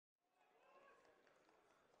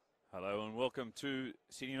Hello and welcome to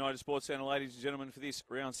Sydney United Sports Centre, ladies and gentlemen, for this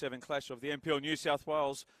round 7 clash of the NPL New South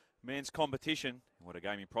Wales men's competition. What a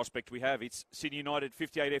gaming prospect we have. It's Sydney United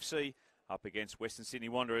 58 FC up against Western Sydney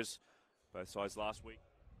Wanderers. Both sides last week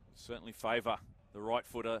certainly favour the right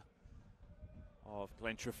footer of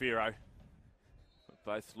Glenn Trefiro.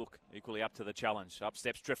 Both look equally up to the challenge. Up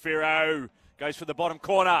steps Trefiro, goes for the bottom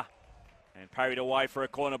corner and parried away for a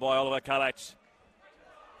corner by Oliver Kalach.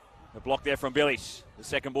 The block there from Billich. The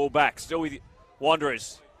second ball back. Still with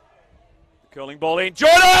Wanderers. The curling ball in.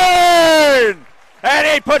 Jordan! And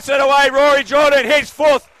he puts it away. Rory Jordan, his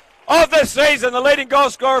fourth of the season. The leading goal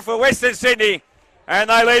scorer for Western Sydney. And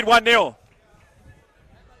they lead 1-0.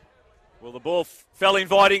 Well, the ball fell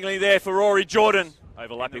invitingly there for Rory Jordan.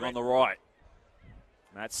 Overlapping on the right.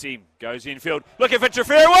 Matt Sim goes infield. Looking for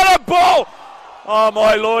Trefiro. What a ball! Oh,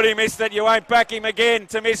 my Lord, he missed it. You won't back him again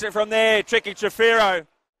to miss it from there. Tricky Trefiro.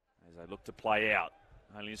 They look to play out.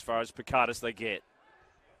 Only as far as Picardis they get.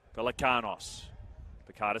 Pelikanos.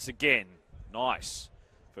 Picardis again. Nice.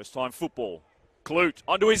 First time football. Clute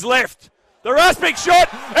onto his left. The rasping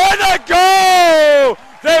shot and the goal!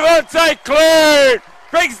 Devontae Clute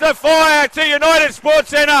brings the fire to United Sports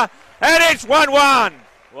Centre and it's 1-1.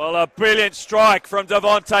 Well, a brilliant strike from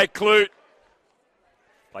Devontae Clute.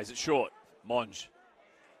 Plays it short. Monge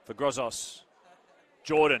for Gotsis.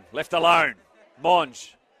 Jordan left alone.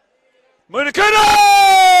 Monge.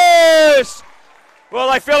 Munakunas! Well,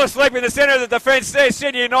 they fell asleep in the centre of the defence there,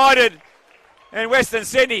 Sydney United and Western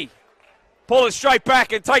Sydney. Pull it straight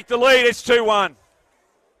back and take the lead. It's 2-1.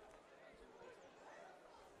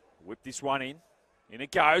 Whip this one in. In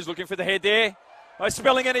it goes, looking for the head there. No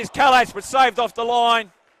spelling it is Kalach, but saved off the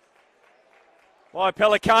line by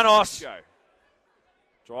Pelikanos.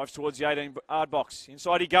 Drives towards the 18-yard box.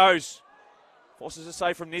 Inside he goes. Forces a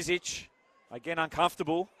save from Nizic. Again,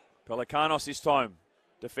 uncomfortable. Pelikanos this time,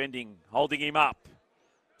 defending, holding him up.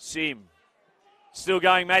 Sim, still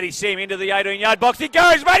going, Matty Sim into the 18-yard box. He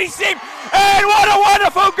goes, Matty Sim, and what a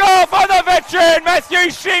wonderful goal for the veteran,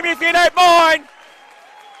 Matthew Sim, if you don't mind.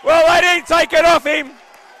 Well, they didn't take it off him.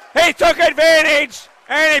 He took advantage,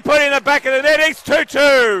 and he put it in the back of the net. It's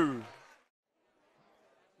 2-2.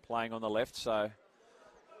 Playing on the left, so.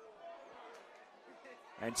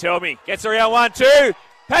 And Tillman gets around 1-2.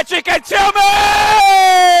 Patrick and Tillman!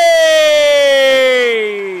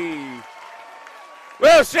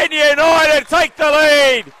 Will Sydney United take the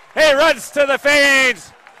lead? He runs to the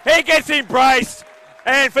fans. He gets embraced.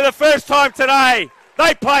 And for the first time today,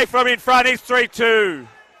 they play from in front. It's 3-2.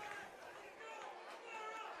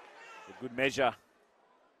 A good measure.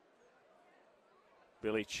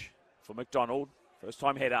 Billich for McDonald. First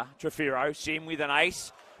time header. Trefiro. Sim with an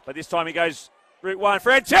ace. But this time he goes route one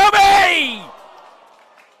for Antelmi!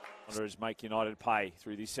 Wanderers make United pay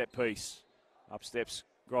through this set piece. Up steps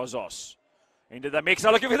Gotsis. Into the mix.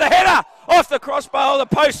 They're looking for the header. Off the crossbar, the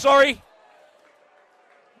post, sorry.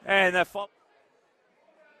 And the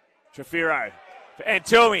Trefiro.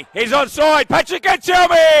 Antelmi. He's onside. Patrick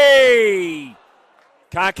Antelmi!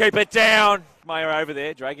 Can't keep it down. Mayer over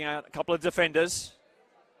there, dragging out a couple of defenders.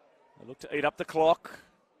 They look to eat up the clock.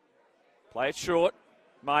 Play it short.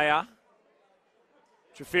 Mayer.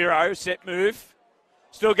 Trefiro, set move.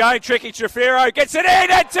 Still going, tricky Trefiro, gets it in,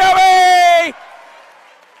 Antelmi!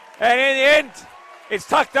 And in the end, it's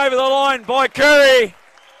tucked over the line by Curry.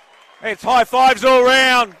 It's high fives all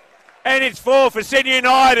round, and it's 4 for Sydney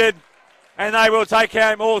United, and they will take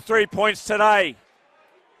home all 3 points today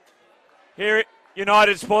here at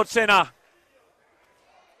United Sports Centre.